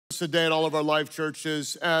today at all of our life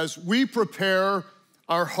churches as we prepare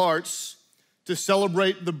our hearts to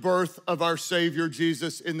celebrate the birth of our Savior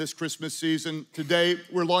Jesus in this Christmas season. Today,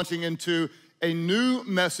 we're launching into a new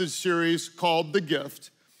message series called The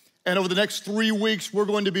Gift. And over the next 3 weeks, we're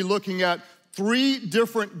going to be looking at 3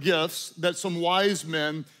 different gifts that some wise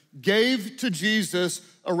men gave to Jesus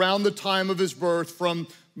around the time of his birth from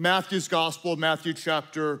Matthew's Gospel, Matthew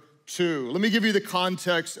chapter 2. Let me give you the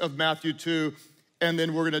context of Matthew 2, and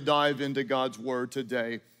then we're gonna dive into God's word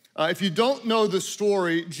today. If you don't know the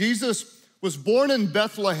story, Jesus was born in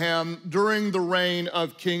Bethlehem during the reign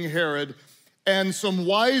of King Herod, and some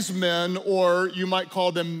wise men, or you might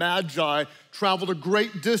call them magi, traveled a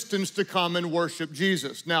great distance to come and worship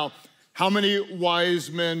Jesus. Now, how many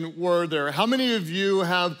wise men were there? How many of you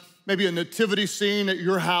have maybe a nativity scene at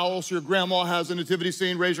your house? Your grandma has a nativity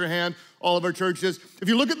scene. Raise your hand, all of our churches. If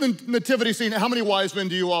you look at the nativity scene, how many wise men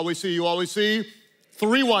do you always see? You always see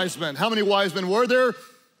 3 wise men. How many wise men were there?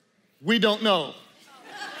 We don't know.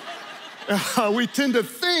 We tend to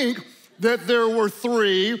think that there were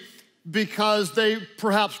 3 because they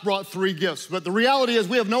perhaps brought 3 gifts. But the reality is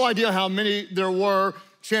we have no idea how many there were.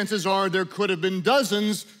 Chances are there could have been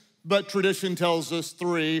dozens, but tradition tells us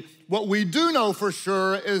 3. What we do know for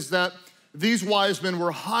sure is that these wise men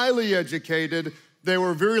were highly educated, they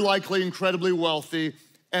were very likely incredibly wealthy,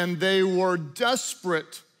 and they were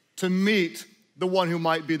desperate to meet the one who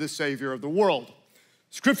might be the Savior of the world.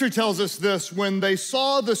 Scripture tells us this: when they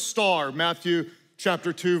saw the star, Matthew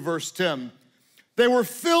chapter 2, verse 10, they were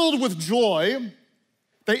filled with joy.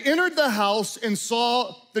 They entered the house and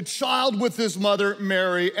saw the child with his mother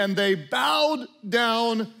Mary, and they bowed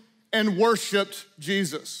down and worshiped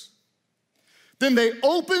Jesus. Then they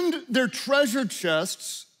opened their treasure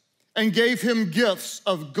chests and gave him gifts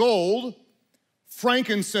of gold,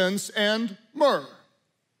 frankincense, and myrrh.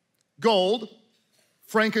 Gold,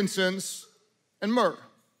 frankincense, and myrrh.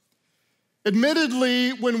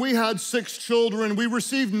 Admittedly, when we had 6 children, we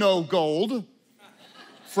received no gold,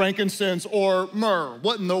 frankincense, or myrrh.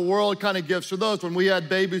 What in the world kind of gifts are those? When we had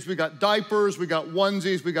babies, we got diapers, we got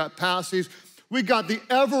onesies, we got passies. We got the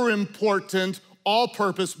ever-important,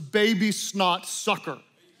 all-purpose baby snot sucker.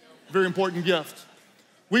 Very important gift.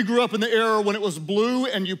 We grew up in the era when it was blue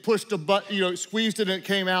and you pushed a button, squeezed it and it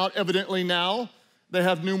came out. Evidently now, they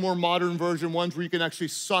have new, more modern version ones where you can actually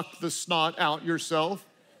suck the snot out yourself.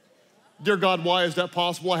 Dear God, why is that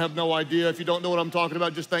possible? I have no idea. If you don't know what I'm talking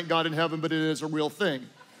about, just thank God in heaven, but it is a real thing.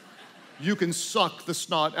 You can suck the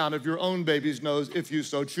snot out of your own baby's nose if you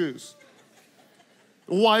so choose.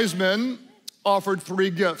 The wise men offered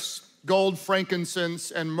 3 gifts: gold,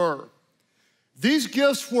 frankincense, and myrrh. These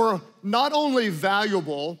gifts were not only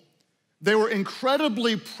valuable, they were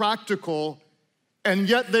incredibly practical, and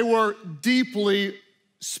yet they were deeply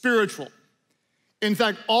spiritual. In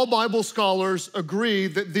fact, all Bible scholars agree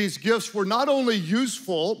that these gifts were not only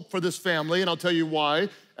useful for this family, and I'll tell you why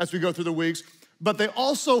as we go through the weeks, but they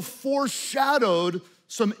also foreshadowed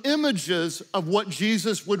some images of what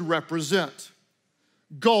Jesus would represent.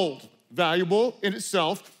 Gold, valuable in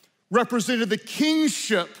itself, represented the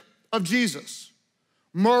kingship of Jesus.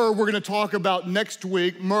 Myrrh, we're gonna talk about next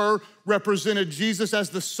week. Myrrh represented Jesus as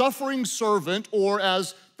the suffering servant or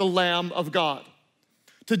as the Lamb of God.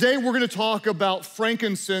 Today, we're gonna talk about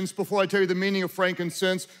frankincense. Before I tell you the meaning of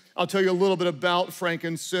frankincense, I'll tell you a little bit about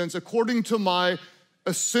frankincense. According to my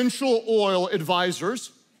essential oil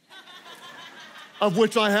advisors, of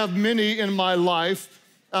which I have many in my life,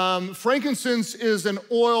 frankincense is an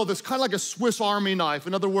oil that's kind of like a Swiss Army knife.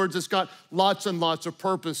 In other words, it's got lots and lots of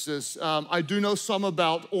purposes. I do know some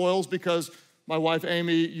about oils because my wife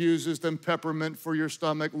Amy uses them: peppermint for your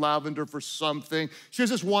stomach, lavender for something. She has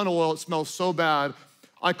this one oil, it smells so bad,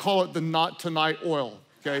 I call it the not tonight oil,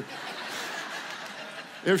 okay?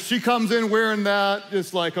 If she comes in wearing that,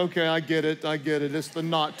 it's like, okay, I get it. It's the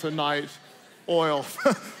not tonight oil.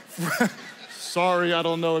 Sorry, I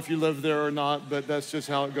don't know if you live there or not, but that's just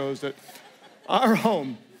how it goes at our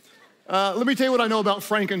home. Let me tell you what I know about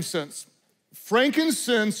frankincense.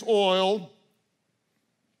 Frankincense oil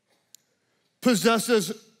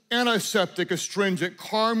possesses antiseptic, astringent,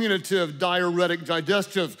 carminative, diuretic,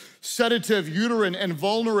 digestive, sedative, uterine, and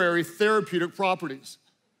vulnerary therapeutic properties.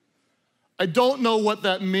 I don't know what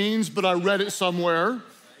that means, but I read it somewhere.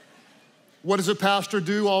 What does a pastor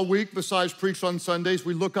do all week besides preach on Sundays?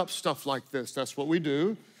 We look up stuff like this. That's what we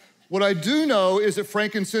do. What I do know is that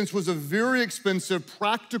frankincense was a very expensive,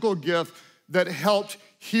 practical gift that helped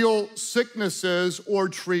heal sicknesses or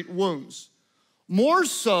treat wounds. More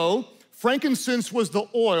so, frankincense was the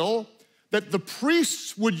oil that the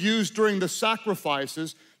priests would use during the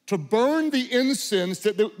sacrifices to burn the incense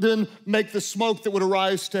that then make the smoke that would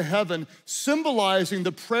arise to heaven, symbolizing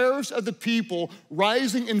the prayers of the people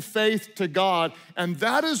rising in faith to God. And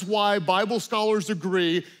that is why Bible scholars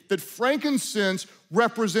agree that frankincense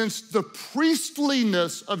represents the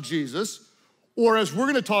priestliness of Jesus, or as we're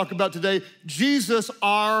gonna talk about today, Jesus,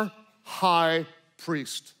 our high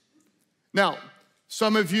priest. Now,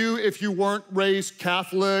 some of you, if you weren't raised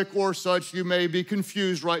Catholic or such, you may be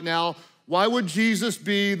confused right now. Why would Jesus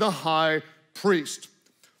be the high priest?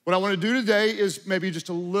 What I want to do today is maybe just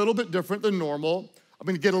a little bit different than normal. I'm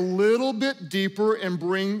going to get a little bit deeper and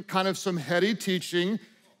bring kind of some heady teaching.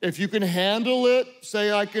 If you can handle it,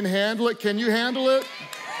 say I can handle it. Can you handle it?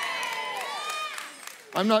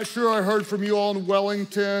 I'm not sure I heard from you all in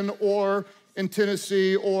Wellington or in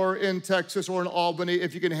Tennessee or in Texas or in Albany.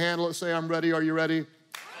 If you can handle it, say I'm ready. Are you ready?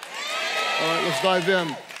 All right, let's dive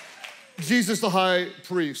in. Jesus the high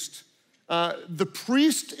priest. The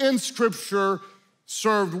priest in Scripture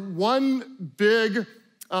served one big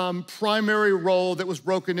primary role that was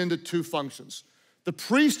broken into two functions. The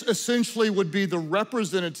priest essentially would be the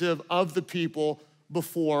representative of the people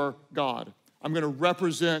before God. I'm gonna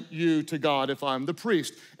represent you to God if I'm the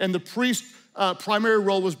priest. And the priest's primary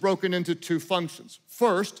role was broken into two functions.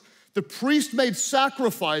 First, the priest made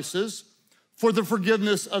sacrifices for the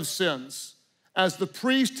forgiveness of sins. As the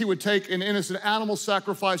priest, he would take an innocent animal,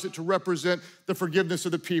 sacrifice it to represent the forgiveness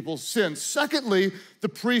of the people's sins. Secondly, the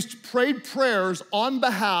priest prayed prayers on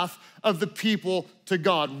behalf of the people to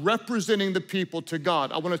God, representing the people to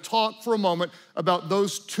God. I want to talk for a moment about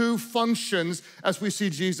those two functions as we see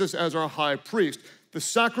Jesus as our high priest. The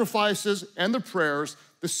sacrifices and the prayers,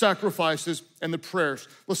 the sacrifices and the prayers.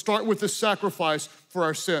 Let's start with the sacrifice for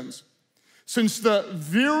our sins. Since the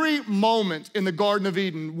very moment in the Garden of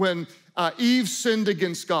Eden when Eve sinned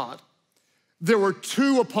against God, there were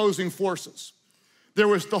two opposing forces. There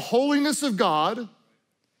was the holiness of God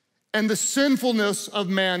and the sinfulness of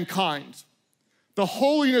mankind. The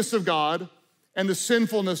holiness of God and the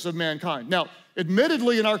sinfulness of mankind. Now,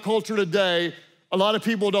 admittedly, in our culture today, a lot of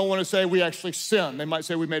people don't want to say we actually sin. They might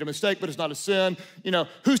say we made a mistake, but it's not a sin. You know,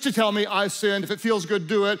 who's to tell me I sinned? If it feels good,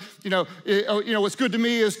 do it. What's good to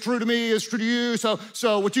me is true to you.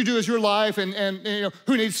 So what you do is your life, and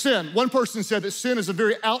who needs sin? One person said that sin is a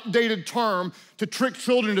very outdated term to trick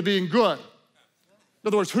children into being good. In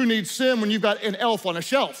other words, who needs sin when you've got an elf on a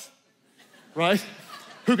shelf, right?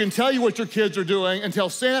 Who can tell you what your kids are doing and tell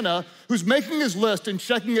Santa, who's making his list and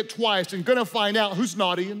checking it twice and gonna find out who's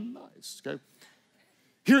naughty and nice, okay?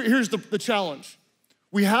 Here's the challenge.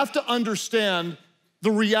 We have to understand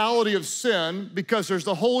the reality of sin because there's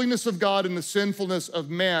the holiness of God and the sinfulness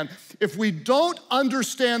of man. If we don't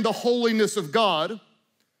understand the holiness of God,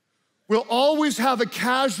 we'll always have a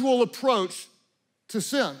casual approach to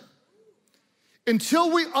sin.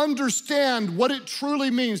 Until we understand what it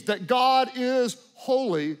truly means that God is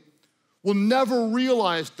holy, we'll never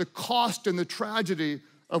realize the cost and the tragedy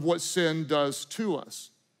of what sin does to us.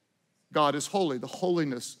 God is holy, the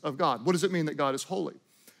holiness of God. What does it mean that God is holy?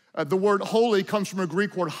 The word holy comes from a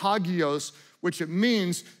Greek word hagios, which it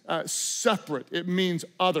means separate. It means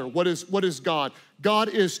other. What is God? God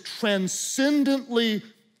is transcendently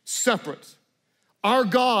separate. Our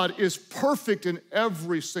God is perfect in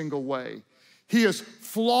every single way. He is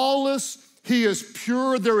flawless. He is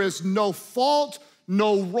pure. There is no fault,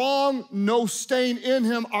 no wrong, no stain in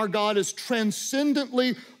him. Our God is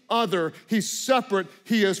transcendently other. He's separate.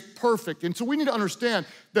 He is perfect. And so we need to understand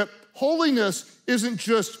that holiness isn't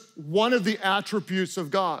just one of the attributes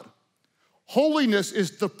of God. Holiness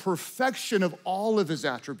is the perfection of all of his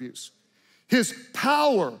attributes. His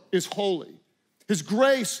power is holy. His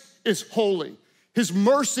grace is holy. His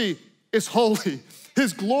mercy is holy.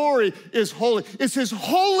 His glory is holy. It's his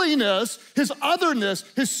holiness, his otherness,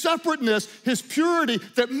 his separateness, his purity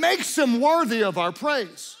that makes him worthy of our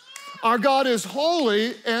praise. Our God is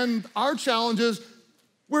holy, and our challenge is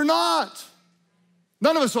we're not.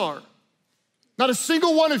 None of us are. Not a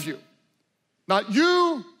single one of you. Not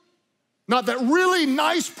you, not that really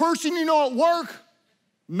nice person you know at work,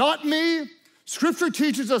 not me. Scripture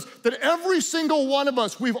teaches us that every single one of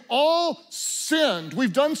us, we've all sinned.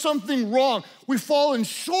 We've done something wrong. We've fallen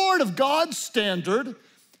short of God's standard,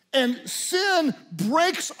 and sin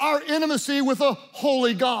breaks our intimacy with a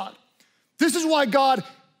holy God. This is why God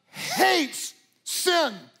hates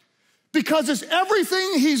sin, because it's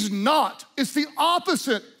everything he's not. It's the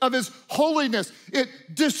opposite of his holiness. It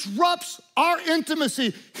disrupts our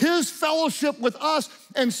intimacy, his fellowship with us,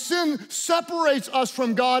 and sin separates us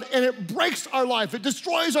from God, and it breaks our life. It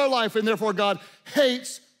destroys our life, and therefore God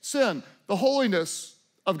hates sin, the holiness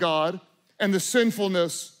of God and the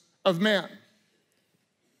sinfulness of man.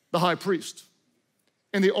 the high priest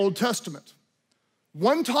in the Old Testament,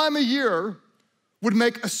 one time a year would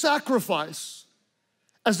make a sacrifice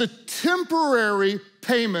as a temporary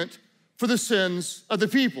payment for the sins of the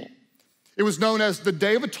people. It was known as the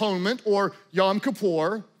Day of Atonement or Yom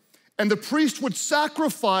Kippur, and the priest would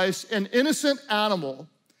sacrifice an innocent animal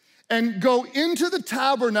and go into the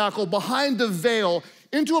tabernacle behind the veil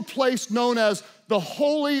into a place known as the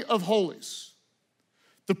Holy of Holies.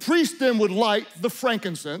 The priest then would light the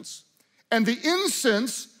frankincense, and the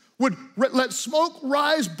incense would let smoke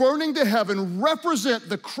rise burning to heaven, represent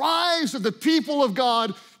the cries of the people of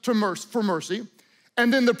God for mercy.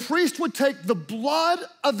 And then the priest would take the blood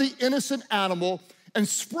of the innocent animal and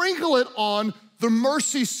sprinkle it on the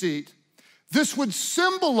mercy seat. This would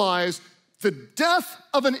symbolize the death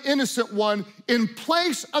of an innocent one in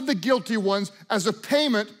place of the guilty ones as a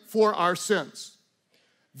payment for our sins.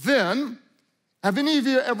 Then, have any of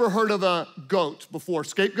you ever heard of a goat before?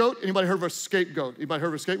 Scapegoat? Anybody heard of a scapegoat? Anybody heard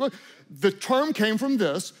of a scapegoat? The term came from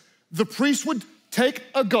this. The priest would take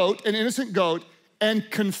a goat, an innocent goat, and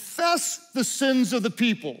confess the sins of the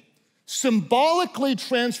people, symbolically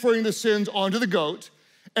transferring the sins onto the goat,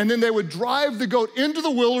 and then they would drive the goat into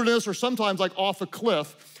the wilderness or sometimes like off a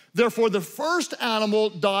cliff. Therefore, the first animal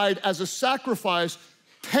died as a sacrifice,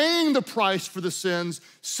 paying the price for the sins.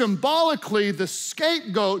 Symbolically, the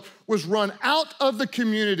scapegoat was run out of the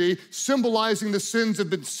community, symbolizing the sins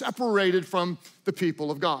had been separated from the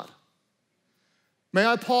people of God. May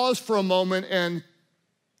I pause for a moment and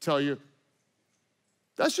tell you,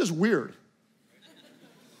 that's just weird.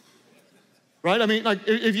 Right? I mean, like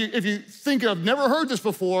if you think I've never heard this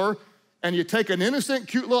before, and you take an innocent,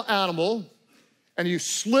 cute little animal, and you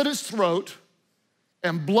slit its throat,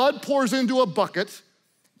 and blood pours into a bucket,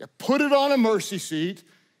 you put it on a mercy seat,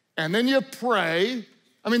 and then you pray.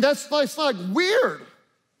 I mean, that's like weird.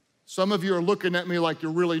 Some of you are looking at me like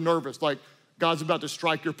you're really nervous, like God's about to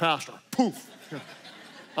strike your pastor. Poof.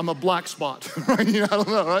 I'm a black spot, right? I don't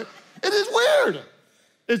know, right? It is weird.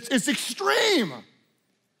 It's extreme.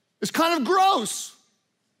 It's kind of gross.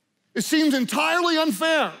 It seems entirely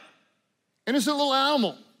unfair. Innocent little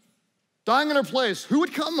animal dying in our place. Who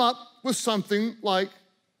would come up with something like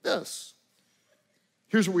this?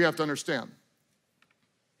 Here's what we have to understand.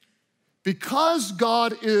 Because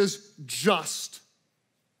God is just,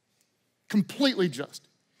 completely just,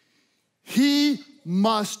 he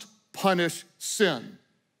must punish sin.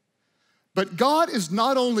 But God is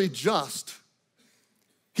not only just,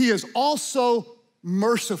 he is also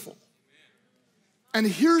merciful. And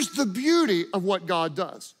here's the beauty of what God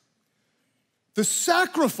does. The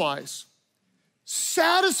sacrifice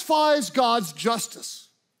satisfies God's justice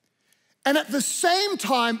and at the same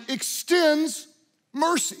time extends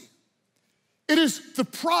mercy. It is the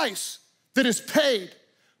price that is paid,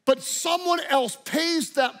 but someone else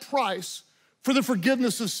pays that price for the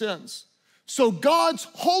forgiveness of sins. So God's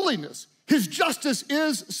holiness, his justice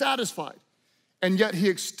is satisfied, and yet he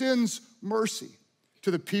extends mercy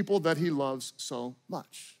to the people that he loves so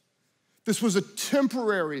much. This was a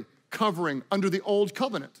temporary covering under the old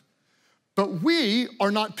covenant, but we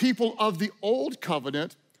are not people of the old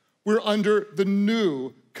covenant, we're under the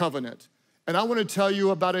new covenant. And I want to tell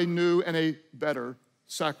you about a new and a better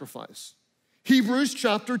sacrifice. Hebrews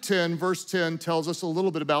chapter 10, verse 10 tells us a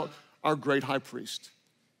little bit about our great high priest.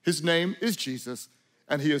 His name is Jesus,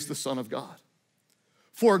 and he is the Son of God.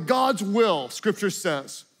 For God's will, scripture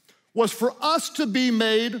says, was for us to be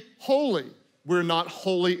made holy. We're not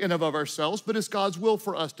holy in and of ourselves, but it's God's will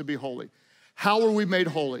for us to be holy. How are we made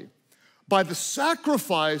holy? By the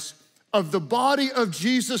sacrifice of the body of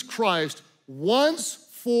Jesus Christ once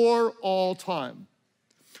for all time.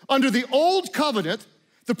 Under the old covenant,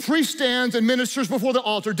 the priest stands and ministers before the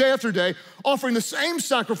altar day after day, offering the same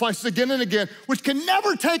sacrifices again and again, which can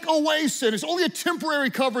never take away sin. It's only a temporary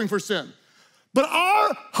covering for sin. But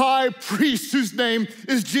our high priest, whose name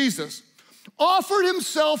is Jesus, offered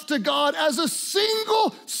himself to God as a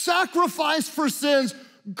single sacrifice for sins,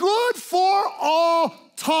 good for all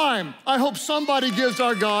time. I hope somebody gives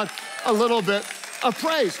our God a little bit of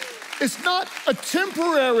praise. It's not a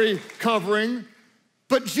temporary covering,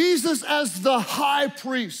 but Jesus as the high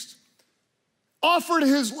priest offered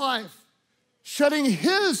his life, shedding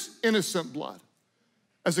his innocent blood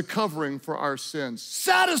as a covering for our sins,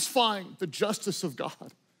 satisfying the justice of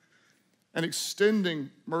God and extending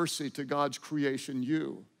mercy to God's creation,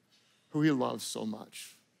 you, who he loves so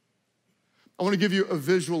much. I want to give you a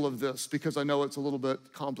visual of this because I know it's a little bit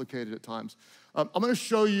complicated at times. I'm going to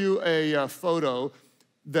show you a photo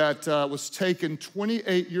that was taken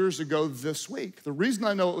 28 years ago this week. The reason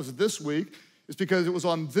I know it was this week is because it was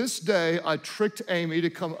on this day I tricked Amy to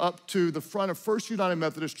come up to the front of First United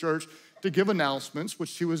Methodist Church to give announcements, which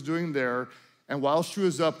she was doing there. And while she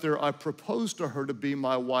was up there, I proposed to her to be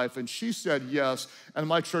my wife, and she said yes, and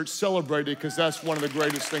my church celebrated because that's one of the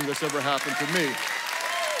greatest things that's ever happened to me.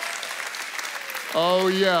 Oh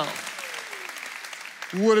yeah.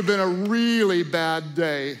 Would have been a really bad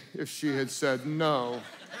day if she had said no.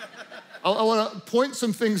 I want to point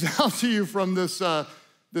some things out to you from this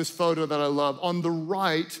photo that I love. On the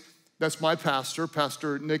right, that's my pastor,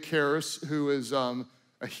 Pastor Nick Harris, who is a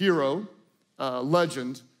hero,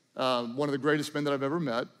 legend, one of the greatest men that I've ever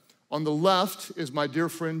met. On the left is my dear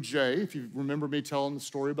friend Jay. If you remember me telling the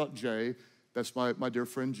story about Jay, that's my dear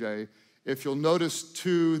friend Jay. If you'll notice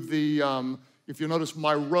if you notice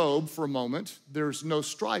my robe for a moment, there's no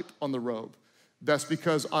stripe on the robe. That's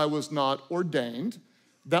because I was not ordained.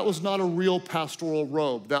 That was not a real pastoral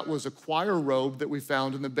robe. That was a choir robe that we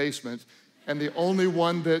found in the basement, and the only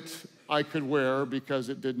one that I could wear because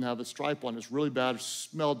it didn't have a stripe on it. It's really bad. It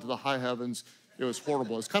smelled to the high heavens. It was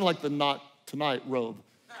horrible. It's kind of like the Not Tonight robe,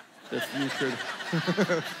 if you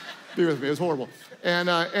could be with me. It was horrible. And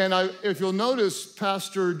if you'll notice,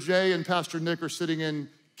 Pastor Jay and Pastor Nick are sitting in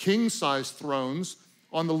king-size thrones.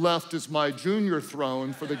 On the left is my junior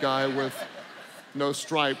throne for the guy with no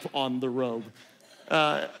stripe on the robe.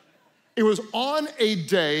 It was on a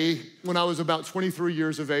day when I was about 23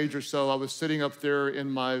 years of age or so. I was sitting up there in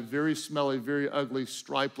my very smelly, very ugly,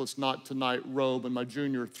 stripeless Not Tonight robe in my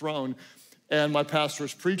junior throne, and my pastor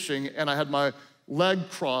was preaching, and I had my leg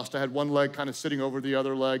crossed. I had one leg kind of sitting over the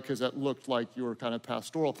other leg because that looked like you were kind of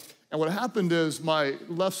pastoral. And what happened is my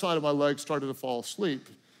left side of my leg started to fall asleep.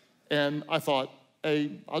 And I thought,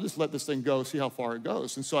 hey, I'll just let this thing go, see how far it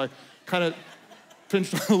goes. And so I kind of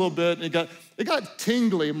pinched a little bit, and it got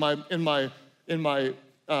tingly in my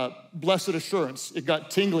blessed assurance. It got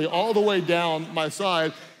tingly all the way down my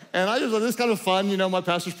side. And I just thought, this is kind of fun. You know, my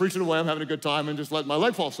pastor's preaching away, I'm having a good time, and just let my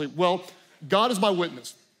leg fall asleep. Well, God is my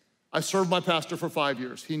witness. I served my pastor for 5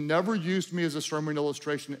 years. He never used me as a sermon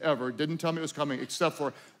illustration ever. Didn't tell me it was coming, except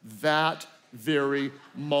for that very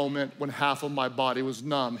moment when half of my body was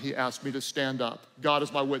numb. He asked me to stand up. God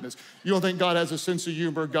is my witness. You don't think God has a sense of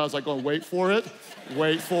humor? God's like, going, wait for it,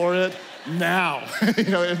 now. You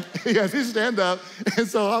know, and he has me stand up. And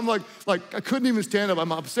so I'm like I couldn't even stand up.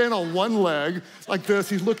 I'm standing on one leg like this.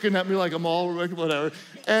 He's looking at me like I'm all whatever.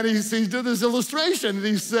 And he did this illustration, and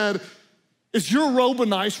he said, is your robe a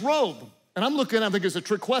nice robe? And I'm looking, I think it's a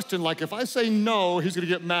trick question. Like, if I say no, he's gonna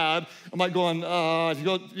get mad. I'm like going,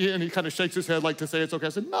 and he kind of shakes his head like to say it's okay. I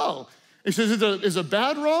said, no. He says, is it a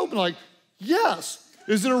bad robe? I'm like, yes.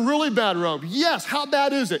 Is it a really bad robe? Yes. How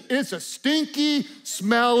bad is it? It's a stinky,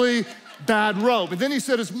 smelly, bad robe. And then he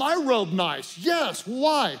said, is my robe nice? Yes.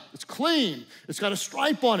 Why? It's clean. It's got a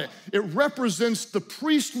stripe on it. It represents the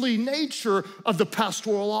priestly nature of the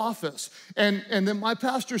pastoral office. And then my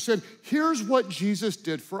pastor said, here's what Jesus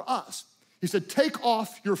did for us. He said, take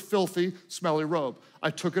off your filthy, smelly robe. I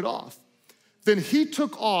took it off. Then he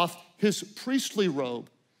took off his priestly robe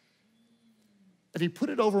and he put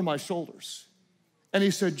it over my shoulders. And he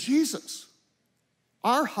said, Jesus,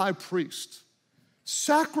 our high priest,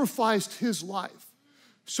 sacrificed his life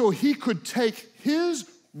so he could take his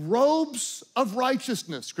robes of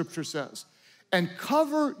righteousness, scripture says, and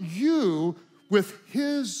cover you with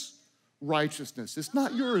his righteousness. It's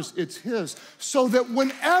not yours, it's his. So that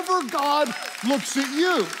whenever God looks at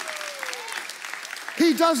you,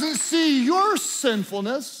 he doesn't see your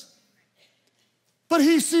sinfulness, but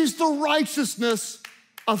he sees the righteousness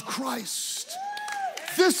of Christ.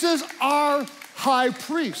 This is our high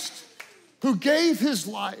priest who gave his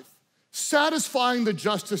life, satisfying the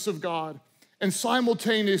justice of God and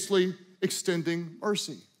simultaneously extending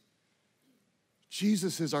mercy.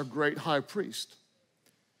 Jesus is our great high priest.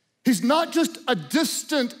 He's not just a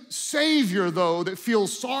distant savior, though, that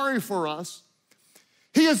feels sorry for us.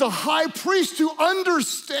 He is a high priest who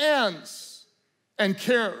understands and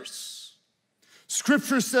cares.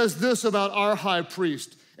 Scripture says this about our high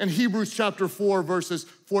priest in Hebrews chapter 4, verses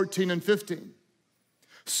 14 and 15.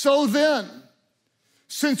 So then,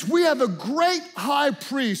 since we have a great high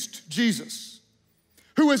priest, Jesus,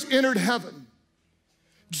 who has entered heaven,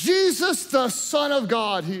 Jesus, the Son of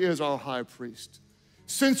God, he is our high priest.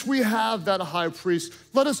 Since we have that high priest,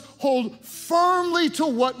 let us hold firmly to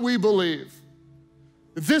what we believe.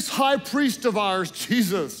 This high priest of ours,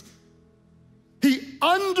 Jesus, he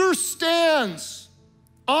understands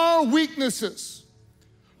our weaknesses,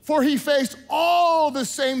 for he faced all the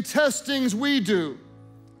same testings we do,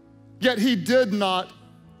 yet he did not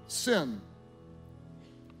sin.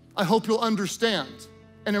 I hope you'll understand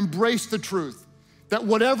and embrace the truth that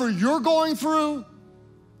whatever you're going through,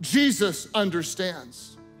 Jesus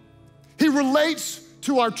understands. He relates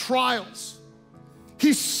to our trials.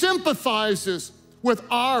 He sympathizes with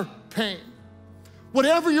our pain.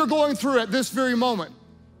 Whatever you're going through at this very moment,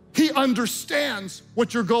 he understands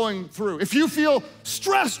what you're going through. If you feel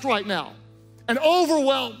stressed right now and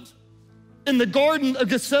overwhelmed in the Garden of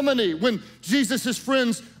Gethsemane when Jesus'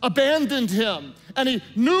 friends abandoned him and he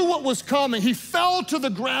knew what was coming, he fell to the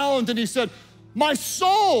ground and he said, my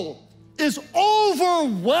soul is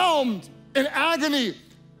overwhelmed in agony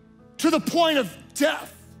to the point of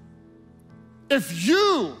death. If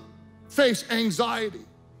you face anxiety,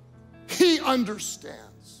 he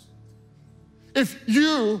understands. If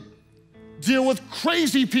you deal with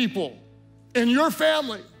crazy people in your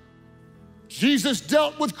family, Jesus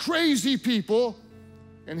dealt with crazy people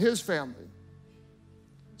in his family.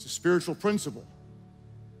 It's a spiritual principle.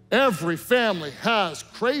 Every family has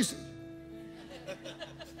crazy.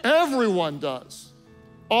 Everyone does.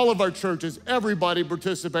 All of our churches, everybody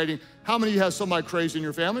participating. How many of you have somebody crazy in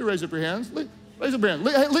your family? Raise up your hands. Raise up your hand.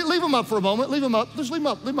 Leave them up for a moment. Leave them up. Just leave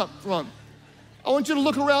them up. Leave them up for a moment. I want you to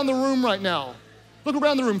look around the room right now. Look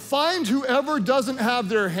around the room. Find whoever doesn't have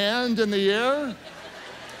their hand in the air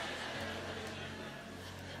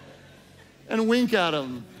and wink at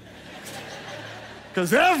them.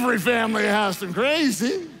 Because every family has some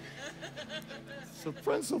crazy. It's a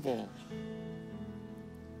principle.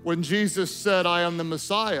 When Jesus said, I am the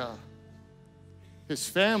Messiah, his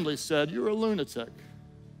family said, you're a lunatic.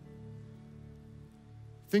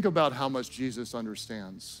 Think about how much Jesus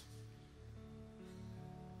understands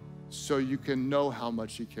so you can know how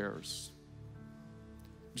much he cares.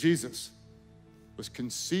 Jesus was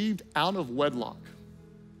conceived out of wedlock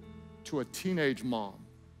to a teenage mom.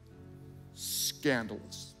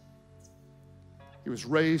 Scandalous. He was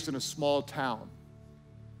raised in a small town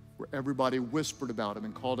where everybody whispered about him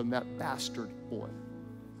and called him that bastard boy.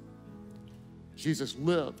 Jesus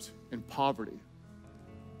lived in poverty.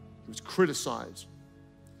 He was criticized.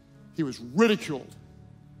 He was ridiculed.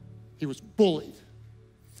 He was bullied.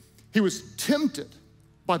 He was tempted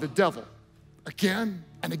by the devil again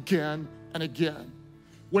and again and again.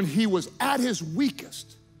 When he was at his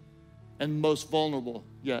weakest and most vulnerable,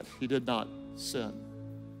 yet he did not sin.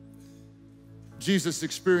 Jesus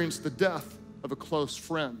experienced the death of a close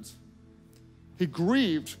friend. He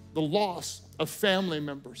grieved the loss of family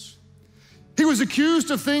members. He was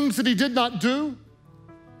accused of things that he did not do.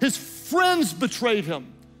 His friends betrayed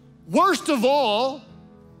him. Worst of all,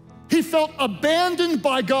 he felt abandoned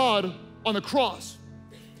by God on the cross.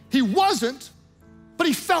 He wasn't, but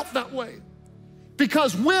he felt that way.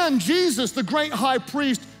 Because when Jesus, the great high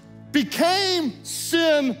priest, became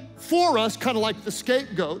sin for us, kind of like the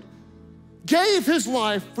scapegoat, gave his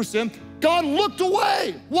life for sin, God looked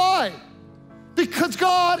away. Why? Because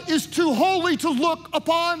God is too holy to look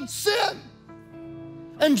upon sin.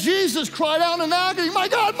 And Jesus cried out in agony, my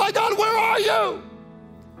God, where are you?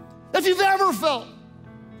 If you've ever felt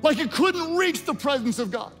like you couldn't reach the presence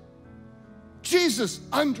of God, Jesus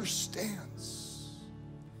understands.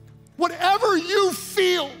 Whatever you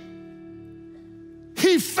feel,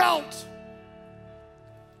 he felt.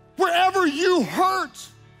 Wherever you hurt,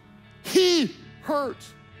 he hurt.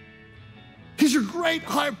 He's your great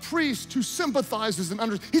high priest who sympathizes and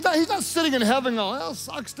understands. He's not sitting in heaven going, well, it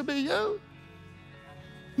sucks to be you.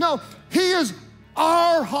 No, he is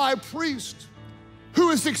our high priest who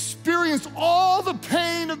has experienced all the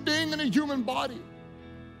pain of being in a human body,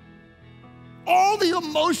 all the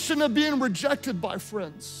emotion of being rejected by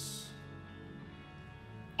friends,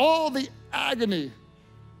 all the agony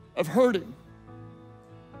of hurting,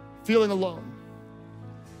 feeling alone,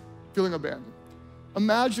 feeling abandoned.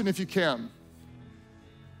 Imagine, if you can,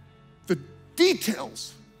 the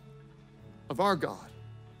details of our God.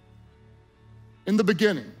 In the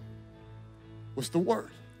beginning was the Word,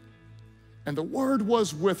 and the Word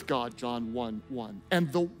was with God, John 1:1.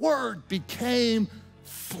 And the Word became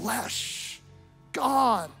flesh,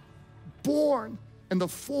 God born in the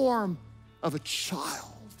form of a child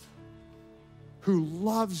who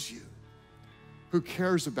loves you, who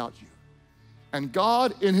cares about you. And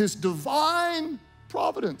God, in his divine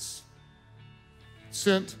providence,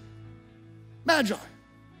 sent magi,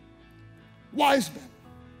 wise men,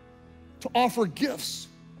 to offer gifts,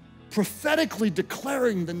 prophetically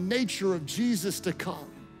declaring the nature of Jesus to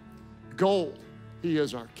come. Gold, he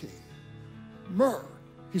is our king. Myrrh,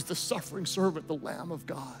 he's the suffering servant, the Lamb of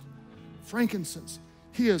God. Frankincense,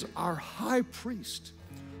 he is our high priest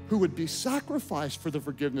who would be sacrificed for the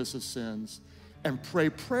forgiveness of sins and pray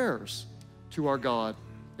prayers to our God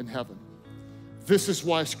in heaven. This is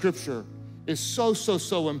why Scripture is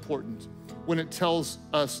so important. when it tells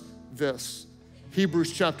us this.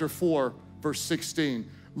 Hebrews chapter 4, verse 16.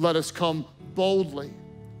 Let us come boldly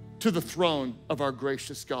to the throne of our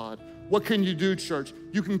gracious God. What can you do, church?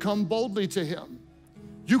 You can come boldly to him.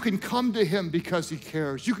 You can come to him because he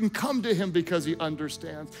cares. You can come to him because he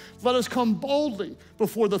understands. Let us come boldly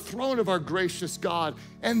before the throne of our gracious God,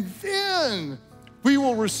 and then we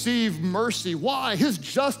will receive mercy. Why? His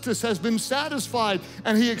justice has been satisfied,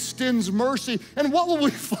 and he extends mercy. And what will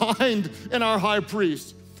we find in our high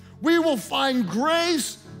priest? We will find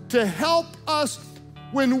grace to help us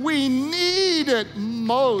when we need it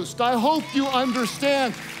most. I hope you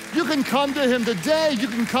understand. You can come to him today. You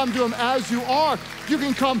can come to him as you are. You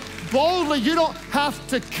can come boldly. You don't have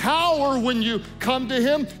to cower when you come to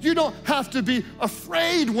him. You don't have to be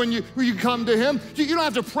afraid when you come to him. You don't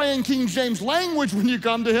have to pray in King James language when you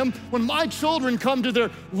come to him. When my children come to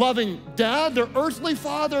their loving dad, their earthly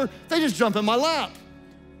father, they just jump in my lap.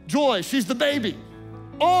 Joy, she's the baby.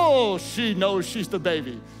 Oh, she knows she's the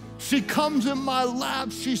baby. She comes in my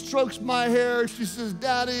lap, she strokes my hair, she says,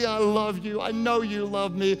 Daddy, I love you. I know you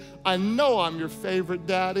love me. I know I'm your favorite,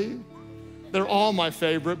 Daddy. They're all my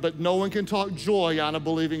favorite, but no one can talk Joy out of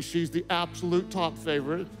believing she's the absolute top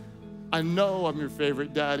favorite. I know I'm your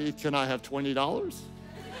favorite, Daddy. Can I have $20?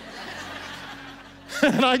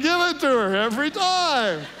 And I give it to her every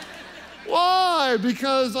time. Why?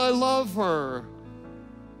 Because I love her.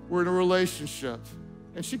 We're in a relationship.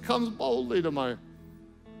 And she comes boldly to my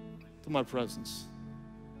presence.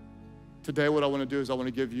 Today, what I want to do is I want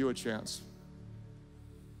to give you a chance,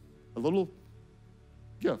 a little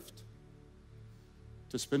gift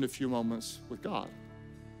to spend a few moments with God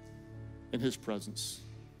in his presence.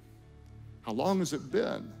 How long has it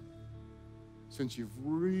been since you've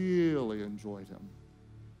really enjoyed him?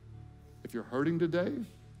 If you're hurting today,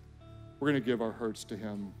 we're going to give our hurts to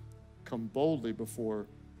him. Come boldly before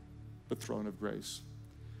the throne of grace.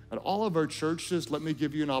 At all of our churches, let me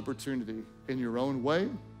give you an opportunity in your own way,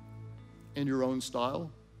 in your own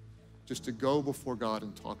style, just to go before God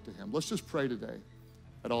and talk to him. Let's just pray today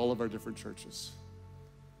at all of our different churches.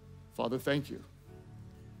 Father, thank you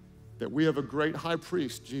that we have a great high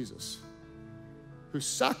priest, Jesus, who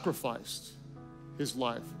sacrificed his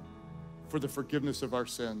life for the forgiveness of our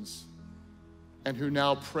sins, and who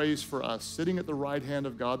now prays for us, sitting at the right hand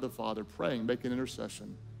of God the Father, praying, making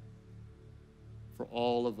intercession for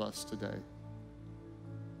all of us today.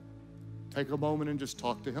 Take a moment and just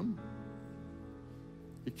talk to him.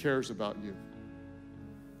 He cares about you.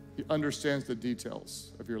 He understands the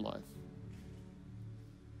details of your life.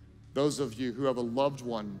 Those of you who have a loved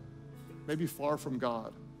one, maybe far from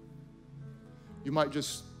God, you might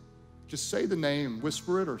just say the name,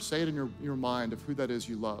 whisper it, or say it in your mind of who that is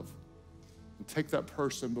you love, and take that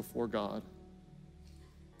person before God.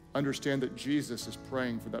 Understand that Jesus is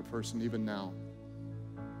praying for that person even now.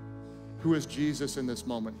 Who is Jesus in this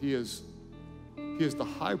moment? He is the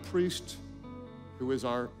high priest who is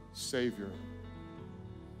our Savior.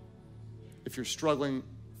 If you're struggling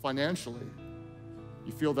financially,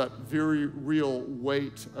 you feel that very real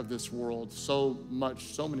weight of this world, so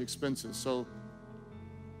much, so many expenses, so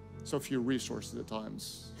few resources at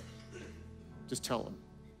times. Just tell him,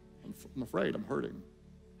 I'm afraid, I'm hurting.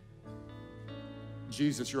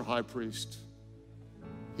 Jesus, your high priest,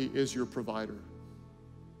 he is your provider.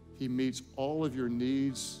 He meets all of your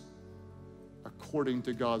needs according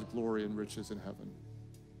to God's glory and riches in heaven.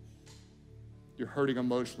 You're hurting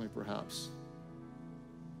emotionally, perhaps.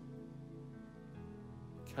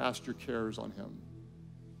 Cast your cares on him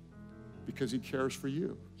because he cares for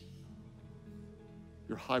you.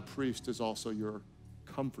 Your high priest is also your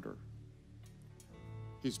comforter.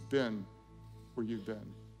 He's been where you've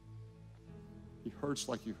been. He hurts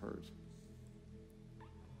like you hurt.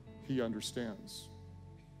 He understands.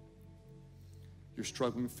 You're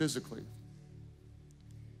struggling physically,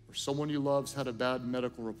 or someone you love's had a bad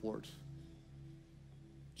medical report.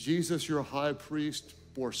 Jesus, your high priest,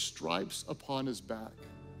 bore stripes upon his back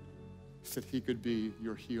so that he could be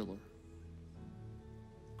your healer.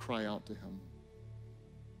 Cry out to him.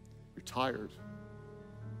 You're tired.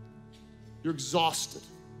 You're exhausted.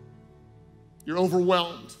 You're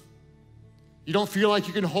overwhelmed. You don't feel like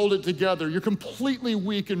you can hold it together. You're completely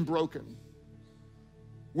weak and broken.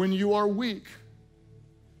 When you are weak,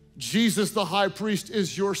 Jesus, the high priest,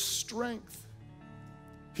 is your strength.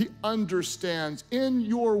 He understands in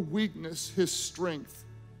your weakness, his strength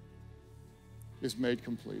is made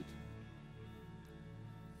complete.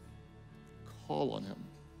 Call on him.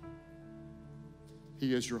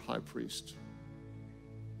 He is your high priest.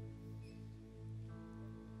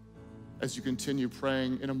 As you continue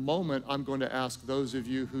praying, in a moment, I'm going to ask those of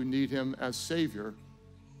you who need him as Savior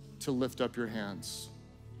to lift up your hands.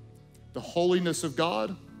 The holiness of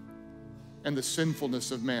God and the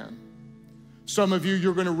sinfulness of man. Some of you,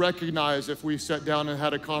 you're gonna recognize if we sat down and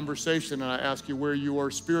had a conversation and I ask you where you are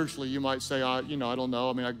spiritually, you might say, I don't know.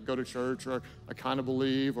 I mean, I go to church, or I kind of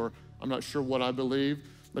believe, or I'm not sure what I believe.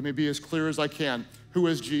 Let me be as clear as I can. Who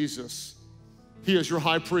is Jesus? He is your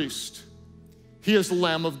high priest. He is the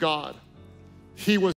Lamb of God. He was